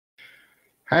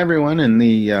Hi, everyone in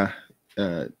the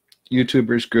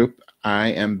YouTubers group.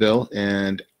 I am Bill,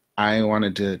 and I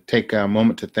wanted to take a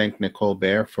moment to thank Nicole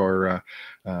Bear for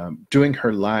doing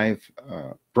her live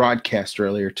broadcast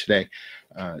earlier today.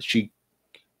 She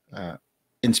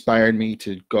inspired me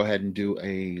to go ahead and do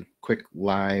a quick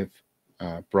live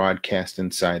broadcast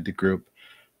inside the group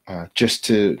just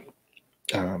to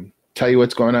tell you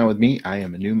what's going on with me. I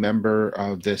am a new member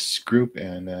of this group,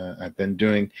 and I've been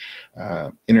doing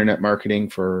internet marketing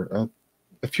for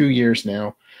a few years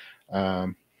now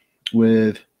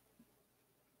with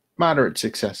moderate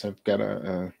success. I've got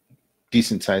a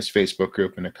decent sized Facebook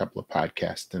group and a couple of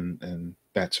podcasts and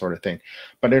that sort of thing,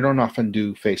 but I don't often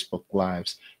do Facebook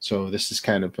Lives. So this is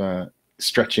kind of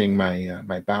stretching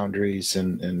my boundaries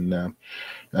and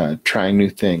trying new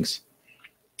things.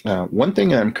 One thing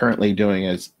that I'm currently doing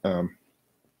is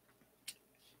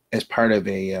as part of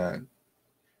a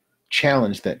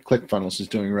challenge that ClickFunnels is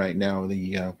doing right now,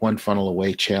 the One Funnel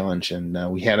Away challenge,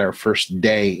 and we had our first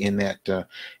day in that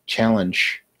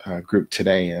challenge group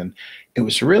today, and it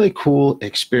was a really cool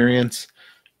experience.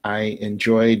 I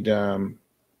enjoyed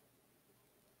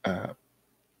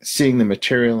seeing the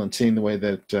material and seeing the way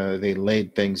that they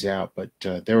laid things out, but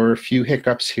there were a few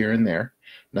hiccups here and there.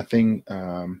 Nothing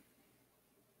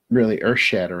really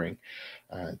earth-shattering.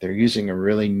 They're using a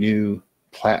really new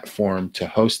platform to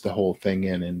host the whole thing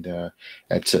in, and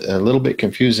it's a little bit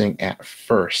confusing at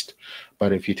first,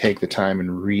 but if you take the time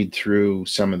and read through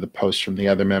some of the posts from the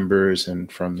other members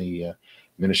and from the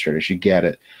administrators, you get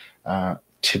it.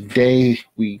 Today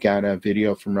we got a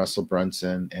video from Russell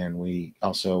Brunson, and we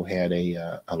also had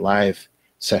a live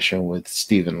session with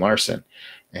Steven Larson.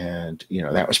 And, you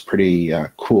know, that was pretty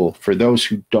cool. For those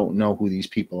who don't know who these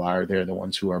people are, they're the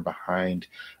ones who are behind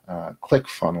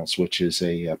ClickFunnels, which is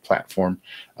a platform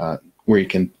where you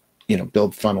can,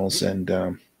 build funnels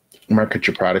and market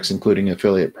your products, including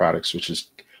affiliate products, which is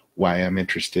why I'm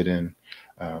interested in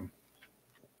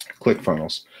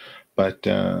ClickFunnels. But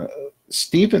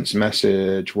Steven's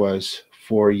message was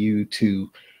for you to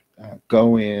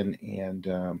go in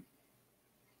and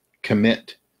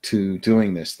commit to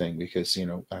doing this thing, because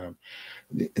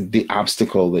the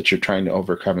obstacle that you're trying to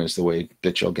overcome is the way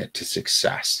that you'll get to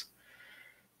success.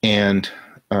 And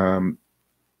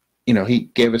he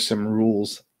gave us some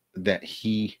rules that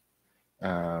he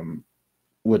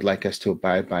would like us to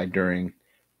abide by during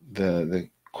the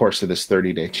course of this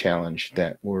 30-day challenge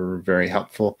that were very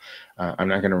helpful. I'm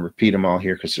not going to repeat them all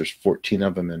here because there's 14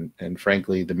 of them, and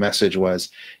frankly the message was,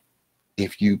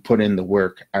 if you put in the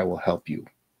work, I will help you.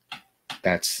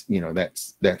 That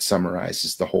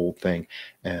summarizes the whole thing.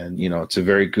 And it's a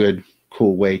very good,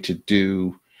 cool way to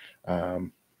do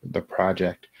the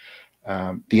project.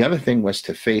 The other thing was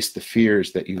to face the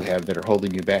fears that you have that are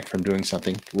holding you back from doing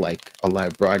something like a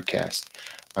live broadcast.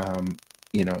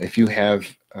 If you have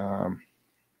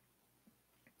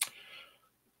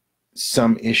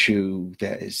some issue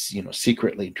that is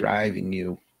secretly driving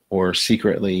you or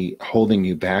secretly holding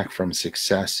you back from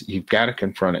success, you've got to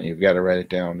confront it. You've got to write it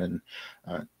down. And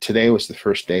today was the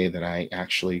first day that I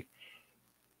actually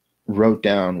wrote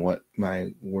down what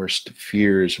my worst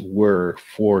fears were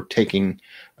for taking,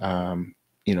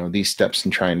 these steps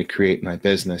and trying to create my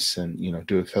business and,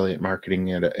 do affiliate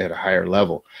marketing at a higher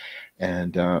level.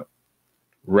 And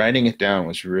writing it down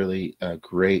was really a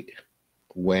great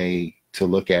way to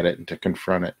look at it and to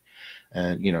confront it.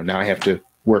 And, now I have to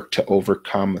work to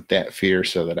overcome that fear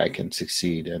so that I can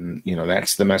succeed. And,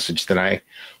 that's the message that I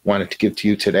wanted to give to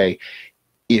you today.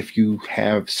 If you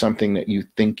have something that you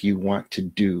think you want to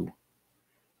do,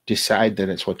 decide that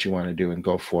it's what you want to do and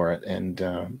go for it. And,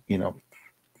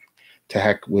 to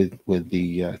heck with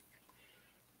the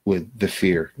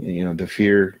fear. The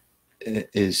fear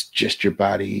is just your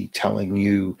body telling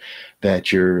you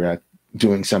that you're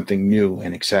doing something new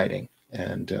and exciting.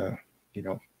 And,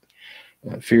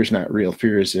 fear is not real.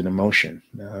 Fear is an emotion,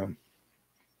 and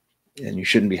you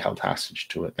shouldn't be held hostage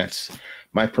to it. That's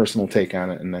my personal take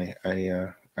on it, and I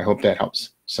hope that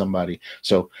helps somebody.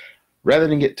 So rather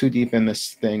than get too deep in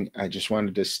this thing, I just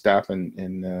wanted to stop and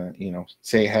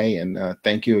say hey, and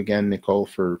thank you again, Nicole,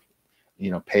 for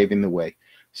paving the way.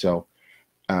 So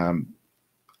I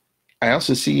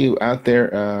also see you out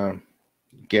there,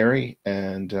 Gary,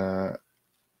 and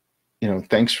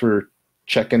thanks for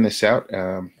checking this out.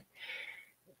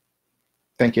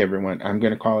 Thank you, everyone. I'm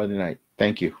going to call it a night.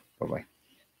 Thank you. Bye-bye.